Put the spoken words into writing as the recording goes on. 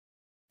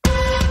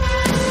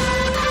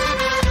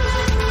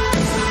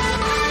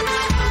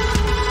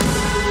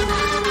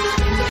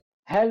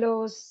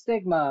Hello,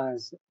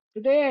 Sigmas.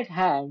 Today at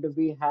hand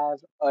we have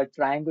a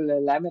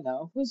triangular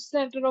lamina whose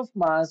center of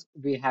mass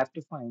we have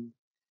to find.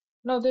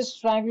 Now, this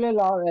triangular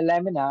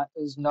lamina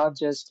is not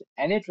just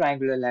any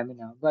triangular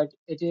lamina, but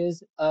it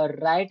is a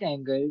right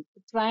angled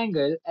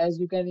triangle as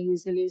you can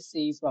easily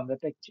see from the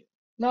picture.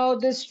 Now,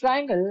 this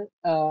triangle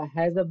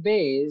has a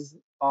base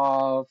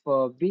of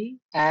B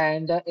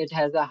and it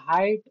has a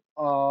height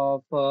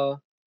of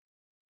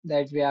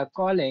that we are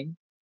calling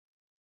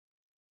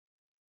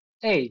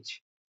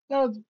H.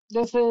 Now,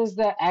 this is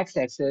the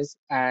x-axis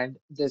and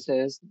this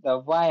is the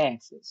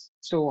y-axis.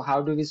 So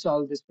how do we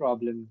solve this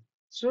problem?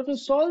 So to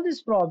solve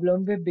this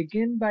problem, we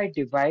begin by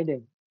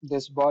dividing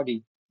this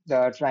body,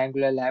 the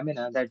triangular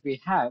lamina that we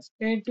have,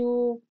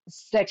 into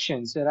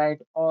sections,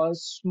 right? Or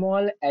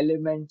small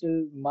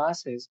elemental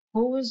masses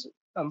whose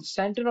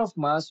center of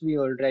mass we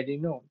already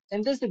know.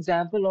 In this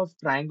example of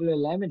triangular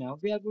lamina,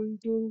 we are going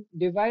to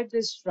divide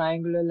this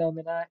triangular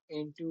lamina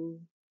into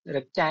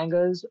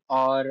rectangles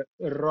or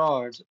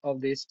rods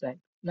of this type.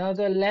 Now,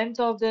 the length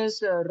of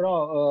this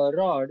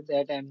rod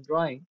that I'm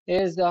drawing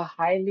is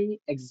highly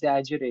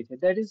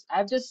exaggerated. That is,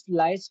 I've just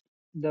sliced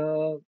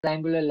the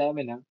triangular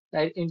lamina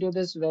right into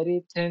this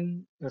very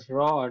thin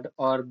rod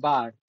or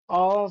bar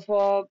of,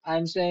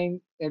 I'm saying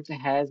it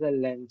has a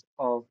length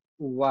of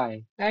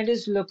y and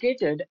is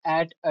located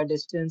at a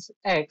distance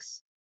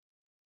x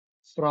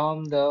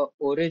from the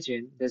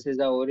origin. This is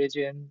the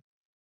origin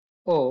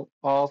O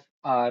of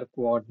our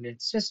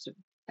coordinate system.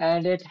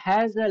 And it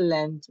has a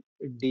length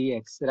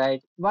dx,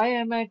 right? Why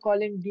am I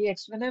calling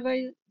dx?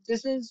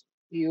 This is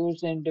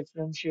used in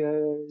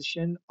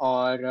differentiation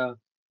or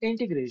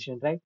integration,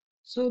 right?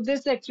 So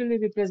this actually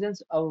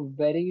represents a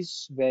very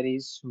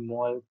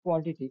small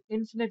quantity,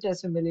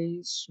 infinitesimally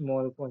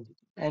small quantity.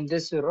 And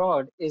this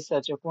rod is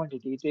such a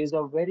quantity. It is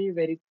a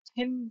very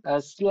thin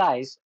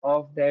slice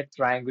of that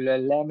triangular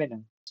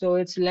lamina. So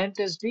its length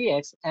is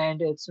dx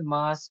and its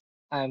mass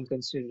I'm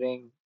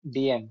considering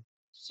dm.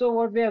 So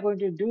what we are going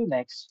to do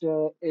next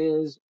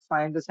is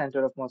find the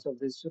center of mass of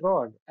this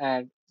rod,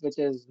 and which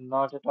is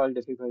not at all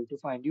difficult to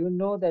find. You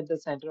know that the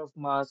center of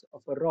mass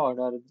of a rod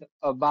or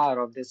a bar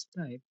of this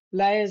type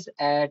lies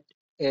at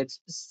its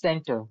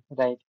center,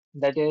 right?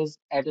 That is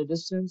at a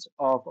distance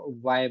of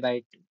y by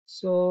 2.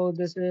 So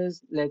this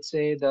is, let's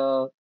say,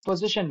 the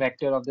position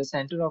vector of the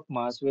center of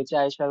mass, which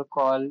I shall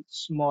call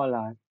small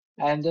r.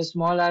 And the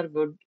small r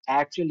would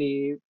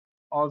actually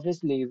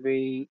obviously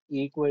be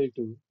equal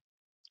to,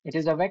 it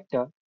is a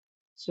vector,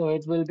 so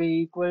it will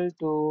be equal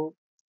to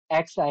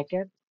xi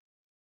cap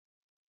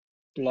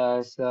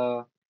plus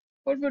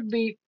what would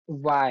be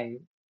y.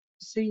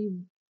 See,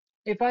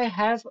 if I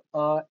have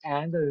a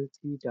angle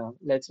theta,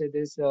 let's say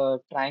this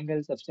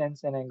triangle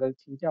subtends an angle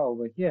theta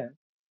over here,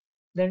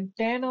 then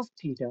tan of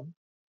theta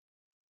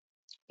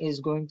is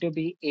going to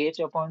be h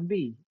upon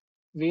b.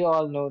 We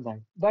all know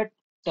that. But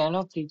tan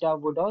of theta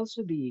would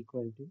also be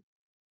equal to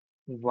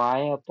y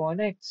upon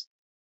x,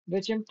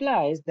 which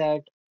implies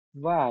that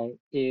y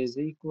is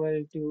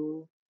equal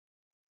to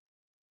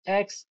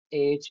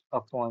xh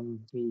upon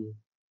v.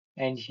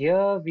 And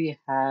here we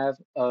have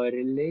a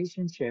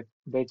relationship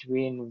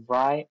between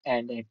y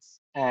and x,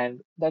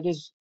 and that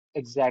is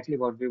exactly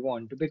what we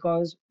want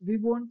because we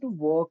want to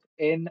work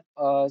in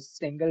a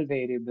single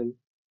variable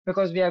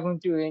because we are going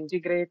to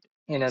integrate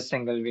in a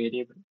single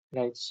variable,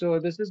 right? So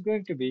this is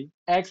going to be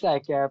xi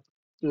cap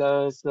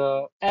plus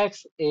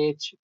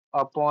xh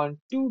upon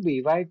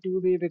 2b. Why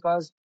 2b?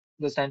 Because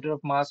the center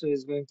of mass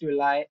is going to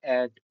lie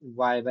at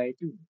y by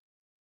 2,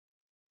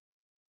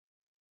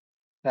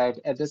 right,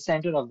 at the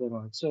center of the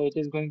rod. So it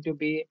is going to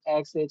be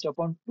xh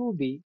upon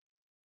 2b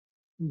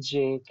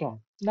j cap.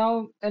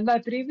 Now, in my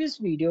previous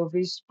video,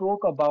 we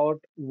spoke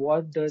about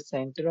what the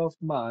center of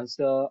mass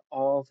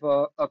of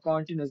a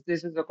continuous,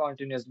 this is a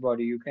continuous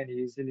body. You can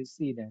easily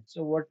see that.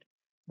 So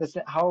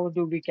how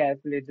do we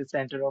calculate the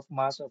center of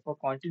mass of a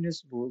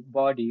continuous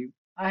body?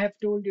 I have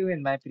told you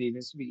in my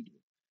previous video.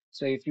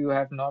 So if you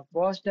have not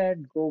watched that,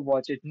 go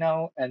watch it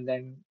now and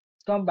then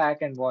come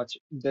back and watch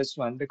this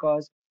one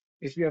because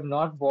if you have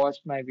not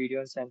watched my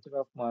video on center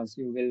of mass,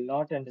 you will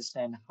not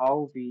understand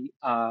how we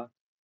are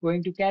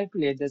going to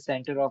calculate the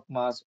center of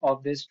mass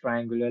of this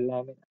triangular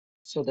lamina.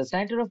 So the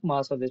center of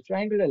mass of this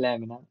triangular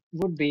lamina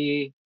would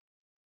be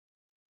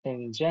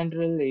in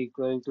general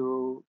equal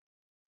to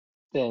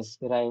this,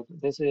 right?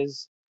 This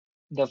is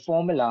the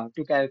formula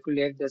to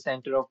calculate the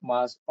center of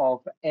mass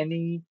of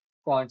any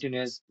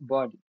continuous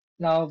body.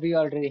 Now we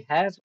already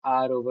have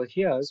R over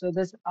here, so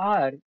this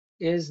R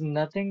is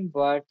nothing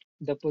but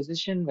the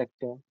position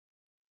vector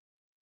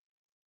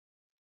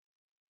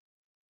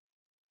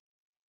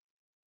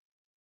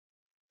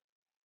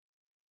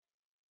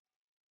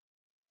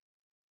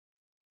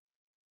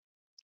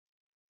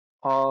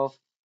of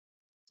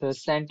the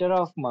center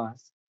of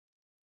mass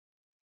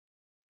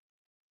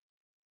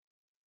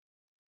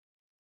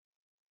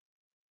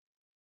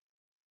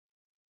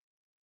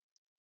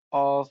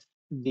of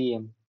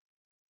dm.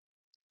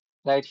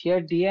 Right here,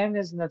 dm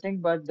is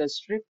nothing but the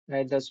strip,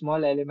 right? The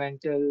small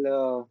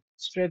elemental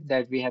strip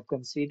that we have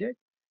considered,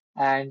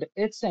 and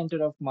its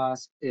center of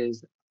mass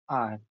is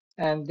R.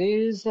 And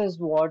this is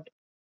what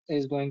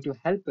is going to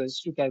help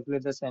us to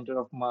calculate the center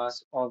of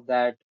mass of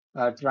that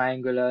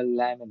triangular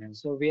lamina.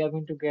 So we are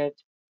going to get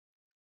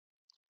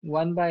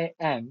 1 by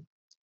m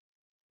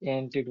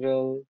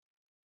integral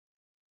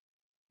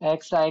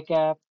xi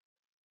cap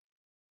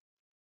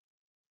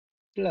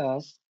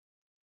plus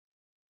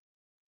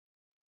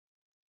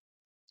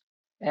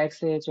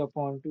xh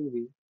upon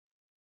 2v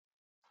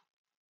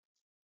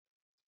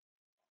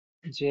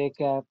j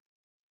cap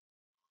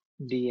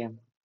dm.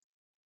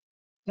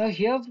 Now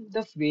here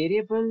the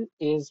variable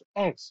is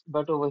x,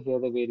 but over here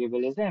the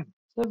variable is m.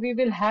 So we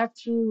will have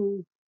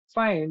to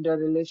find a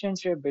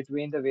relationship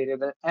between the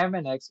variable m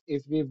and x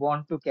if we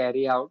want to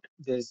carry out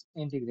this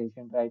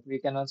integration, right? We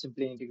cannot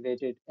simply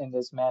integrate it in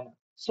this manner.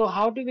 So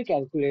how do we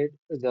calculate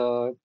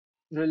the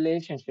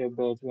relationship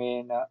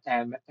between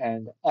m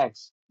and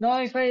x?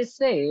 Now if I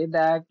say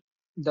that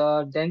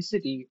the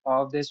density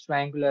of this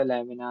triangular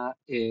lamina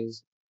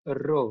is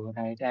rho,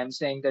 right? I'm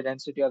saying the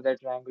density of the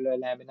triangular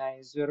lamina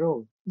is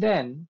rho.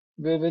 Then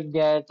we will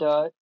get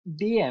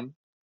dm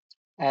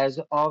as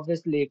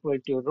obviously equal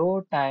to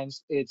rho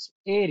times its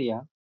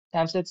area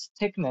times its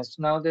thickness.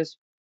 Now this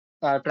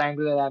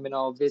triangular lamina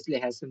obviously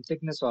has some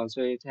thickness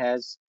also. It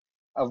has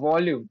a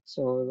volume,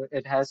 so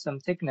it has some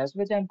thickness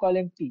which I'm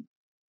calling T.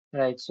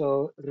 Right,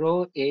 so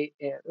rho A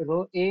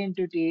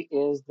into T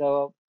is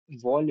the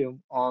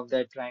volume of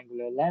that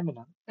triangular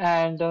lamina,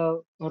 and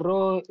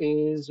rho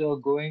is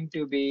going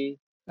to be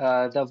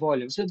the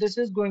volume. So this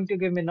is going to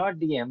give me not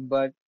dm,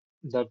 but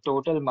the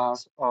total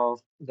mass of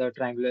the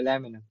triangular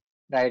lamina.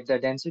 Right, the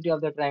density of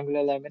the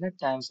triangular lamina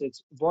times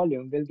its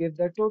volume will give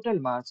the total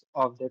mass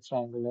of the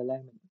triangular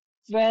lamina,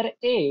 where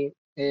A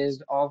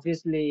is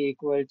obviously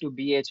equal to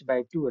BH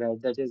by 2,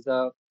 right? That is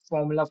the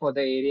formula for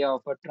the area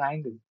of a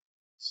triangle.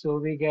 So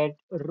we get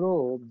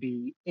rho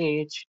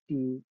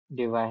BHT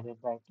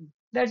divided by 2.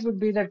 That would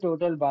be the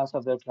total mass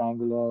of the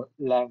triangular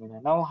lamina.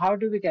 Now, how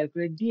do we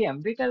calculate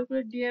dm? We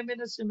calculate dm in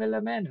a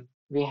similar manner.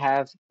 We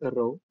have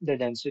rho, the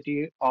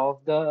density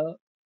of the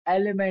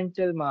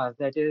elemental mass.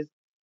 That is,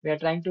 we are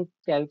trying to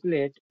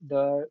calculate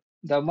the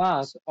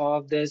mass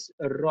of this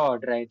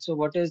rod, right? So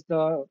what is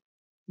the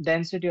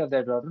density of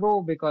that rod?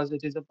 Rho, because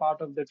it is a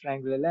part of the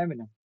triangular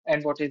lamina.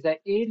 And what is the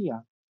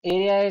area?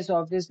 Area is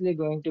obviously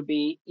going to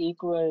be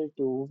equal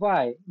to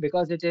y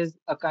because it is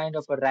a kind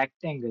of a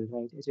rectangle,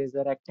 right? It is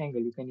a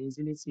rectangle. You can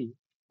easily see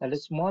that a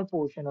small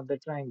portion of the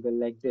triangle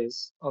like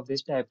this, of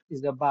this type,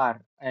 is a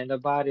bar, and a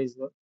bar is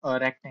a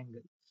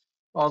rectangle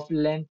of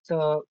length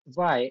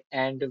y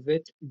and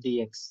width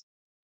dx.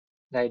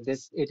 Right?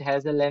 This it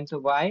has a length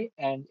y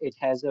and it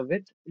has a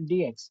width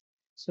dx.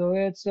 So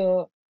its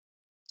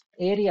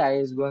area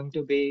is going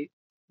to be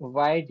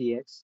y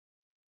dx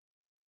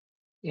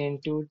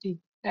into t.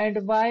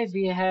 And y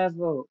we have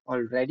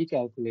already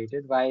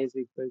calculated. Y is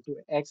equal to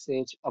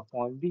xh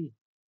upon b.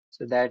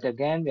 So that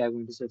again we are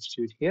going to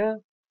substitute here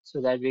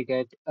so that we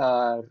get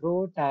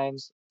rho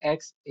times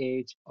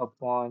xh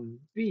upon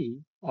b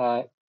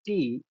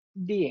t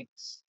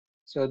dx.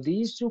 So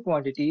these two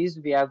quantities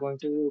we are going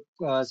to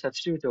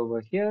substitute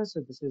over here. So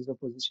this is the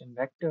position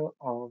vector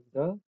of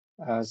the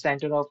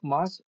center of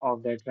mass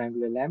of the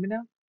triangular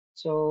lamina.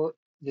 So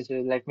this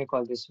is, let me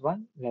call this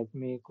 1, let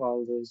me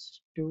call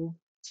this 2,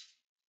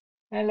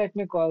 and let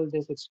me call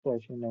this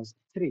expression as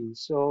 3.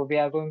 So we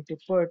are going to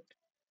put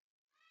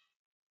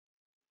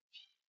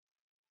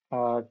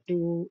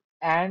 2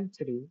 and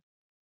 3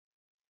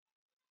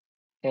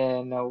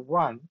 in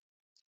 1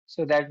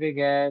 so that we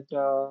get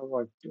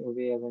what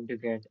we are going to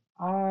get.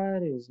 R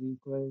is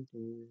equal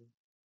to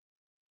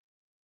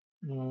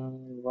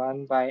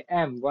 1 by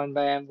m. 1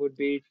 by m would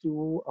be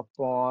 2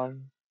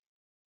 upon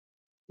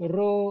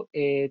rho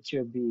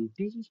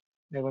hbt.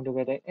 We're going to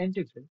get an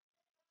integral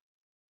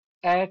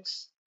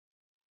x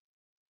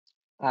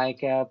I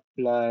cap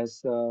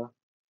plus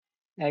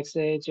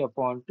xh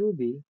upon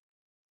 2b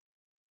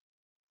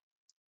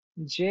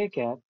j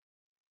cap,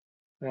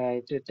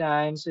 right,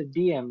 times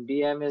dm.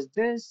 dm is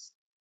this.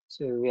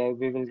 So we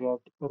will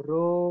get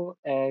rho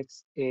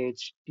x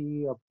h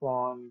t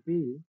upon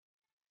b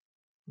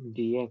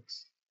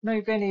dx. Now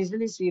you can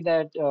easily see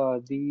that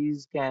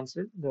these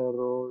cancel, the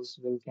rows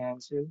will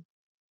cancel,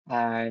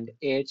 and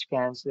h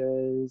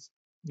cancels,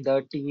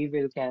 the t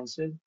will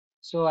cancel.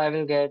 So I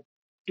will get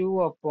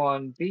 2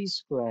 upon b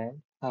square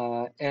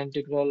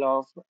integral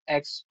of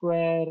x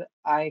square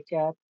I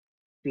cap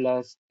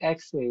plus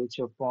xh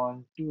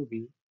upon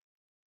 2b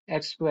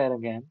x square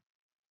again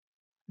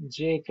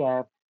j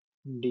cap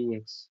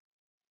dx.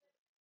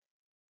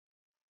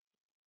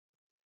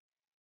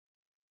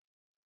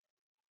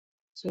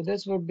 So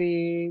this would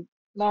be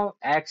now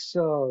x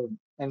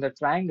in the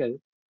triangle.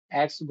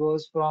 X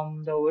goes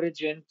from the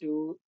origin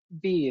to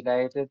B,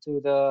 right,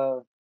 to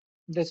the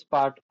this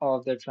part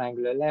of the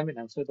triangular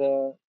lamina. So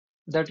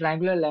the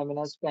triangular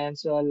lamina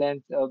spans a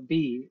length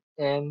B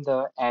in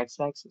the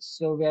x-axis.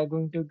 So we are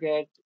going to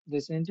get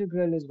this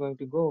integral is going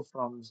to go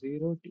from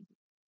 0 to B.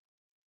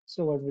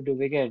 So what we do?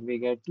 We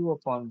get 2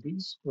 upon B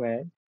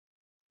squared.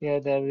 Here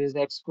there is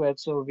x squared,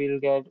 so we'll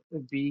get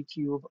b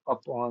cube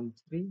upon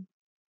 3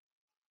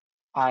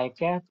 I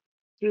cap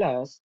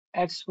plus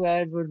x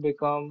squared would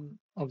become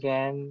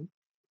again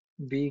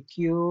b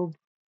cube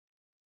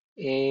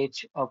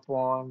h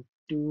upon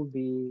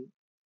 2b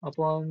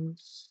upon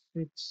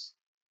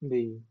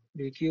 6b.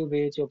 B cube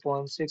h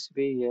upon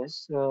 6b,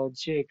 yes,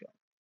 j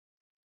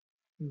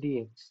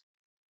dx.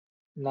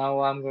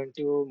 Now I'm going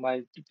to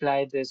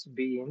multiply this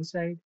b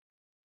inside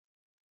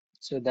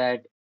so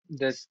that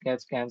this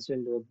gets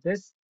cancelled with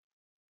this,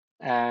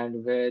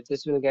 and where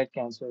this will get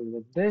cancelled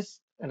with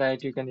this,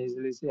 right? You can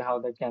easily see how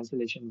that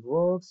cancellation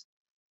works.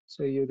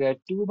 So you get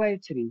 2 by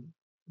 3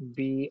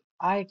 b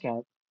I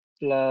cap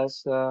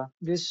plus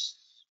this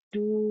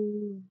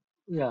 2,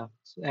 yeah,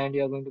 and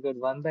you're going to get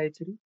 1 by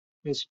 3.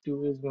 This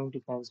 2 is going to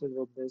cancel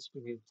with this to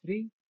give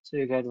 3. So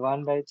you get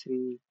 1 by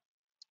 3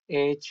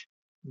 h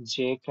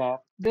j cap.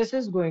 This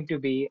is going to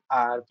be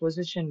our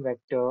position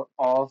vector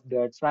of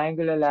the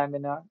triangular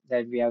lamina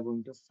that we are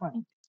going to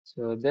find.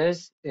 So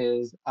this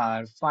is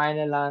our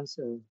final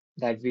answer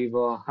that we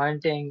were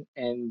hunting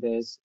in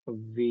this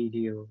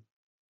video.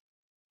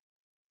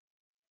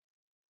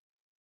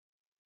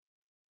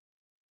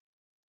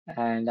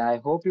 And I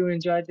hope you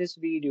enjoyed this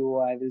video.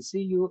 I will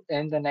see you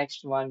in the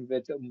next one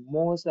with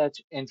more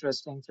such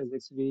interesting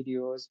physics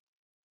videos.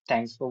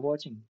 Thanks for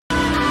watching.